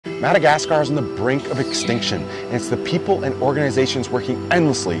Madagascar is on the brink of extinction, and it's the people and organizations working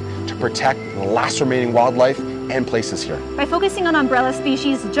endlessly to protect the last remaining wildlife and places here. By focusing on umbrella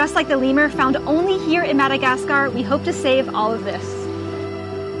species just like the lemur found only here in Madagascar, we hope to save all of this.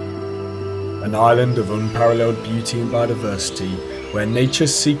 An island of unparalleled beauty and biodiversity, where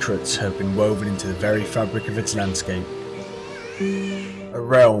nature's secrets have been woven into the very fabric of its landscape. A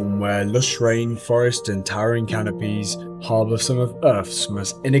realm where lush rainforest and towering canopies harbour some of Earth's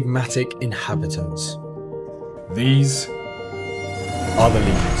most enigmatic inhabitants. These are the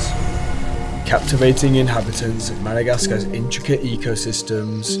lemurs, captivating inhabitants of Madagascar's intricate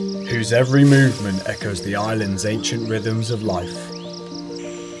ecosystems, whose every movement echoes the island's ancient rhythms of life.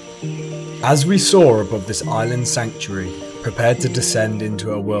 As we soar above this island sanctuary, prepared to descend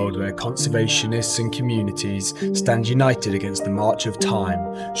into a world where conservationists and communities stand united against the march of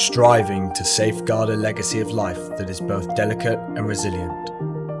time, striving to safeguard a legacy of life that is both delicate and resilient.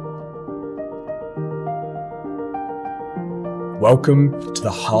 Welcome to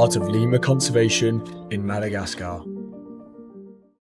the heart of lemur conservation in Madagascar.